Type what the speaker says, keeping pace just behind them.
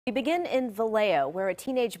We begin in Vallejo, where a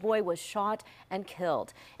teenage boy was shot and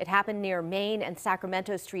killed. It happened near Main and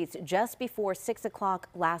Sacramento streets just before 6 o'clock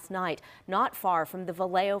last night, not far from the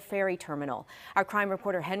Vallejo ferry terminal. Our crime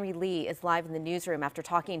reporter Henry Lee is live in the newsroom after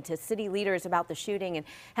talking to city leaders about the shooting. And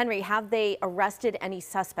Henry, have they arrested any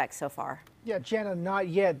suspects so far? Yeah, Jana, not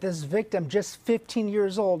yet. This victim, just 15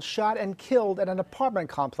 years old, shot and killed at an apartment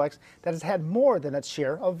complex that has had more than its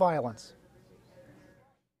share of violence.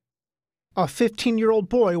 A 15-year-old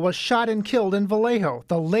boy was shot and killed in Vallejo,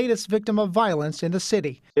 the latest victim of violence in the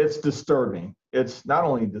city. It's disturbing. It's not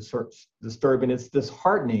only disturbing, it's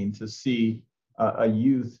disheartening to see a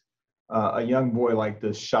young boy like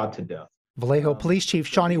this shot to death. Vallejo Police Chief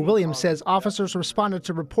Shawny Williams says officers responded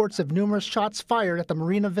to reports of numerous shots fired at the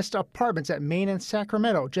Marina Vista apartments at Main and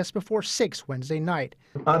Sacramento just before 6 Wednesday night.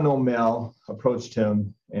 An unknown male approached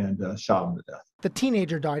him and shot him to death. The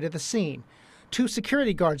teenager died at the scene. 2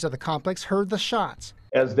 security guards of the complex heard the shots.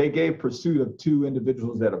 As they gave pursuit of 2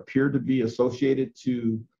 individuals that appeared to be associated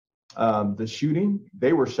to the shooting,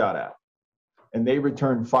 they were shot at, and they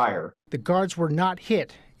returned fire. The guards were not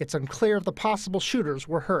hit. It's unclear if the possible shooters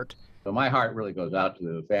were hurt. So my heart really goes out to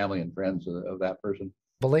the family and friends of that person.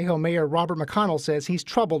 Vallejo Mayor Robert McConnell says he's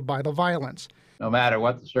troubled by the violence. No matter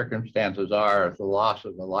what the circumstances are, the loss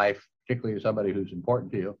of a life, particularly somebody who's important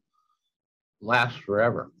to you, lasts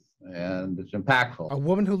forever. And it's impactful. A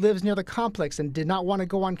woman who lives near the complex and did not want to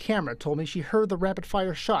go on camera told me she heard the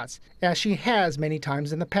rapid-fire shots, as she has many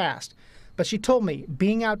times in the past. But she told me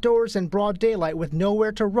being outdoors in broad daylight with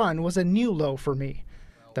nowhere to run was a new low for me.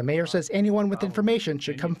 The mayor says anyone with information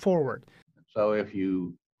should come forward. So if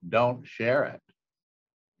you don't share it,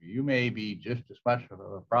 you may be just as much of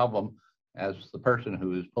a problem as the person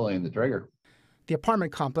who is pulling the trigger. The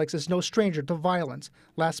apartment complex is no stranger to violence.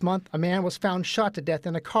 Last month, a man was found shot to death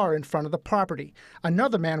in a car in front of the property.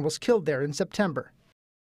 Another man was killed there in September.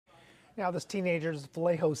 Now, this teenager is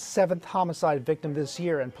Vallejo's 7th homicide victim this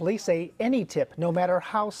year, and police say any tip, no matter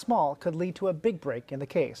how small, could lead to a big break in the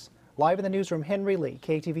case. Live in the newsroom, Henry Lee,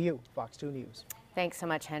 KTVU, Fox 2 News. Thanks so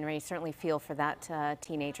much, Henry. Certainly feel for that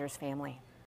teenager's family.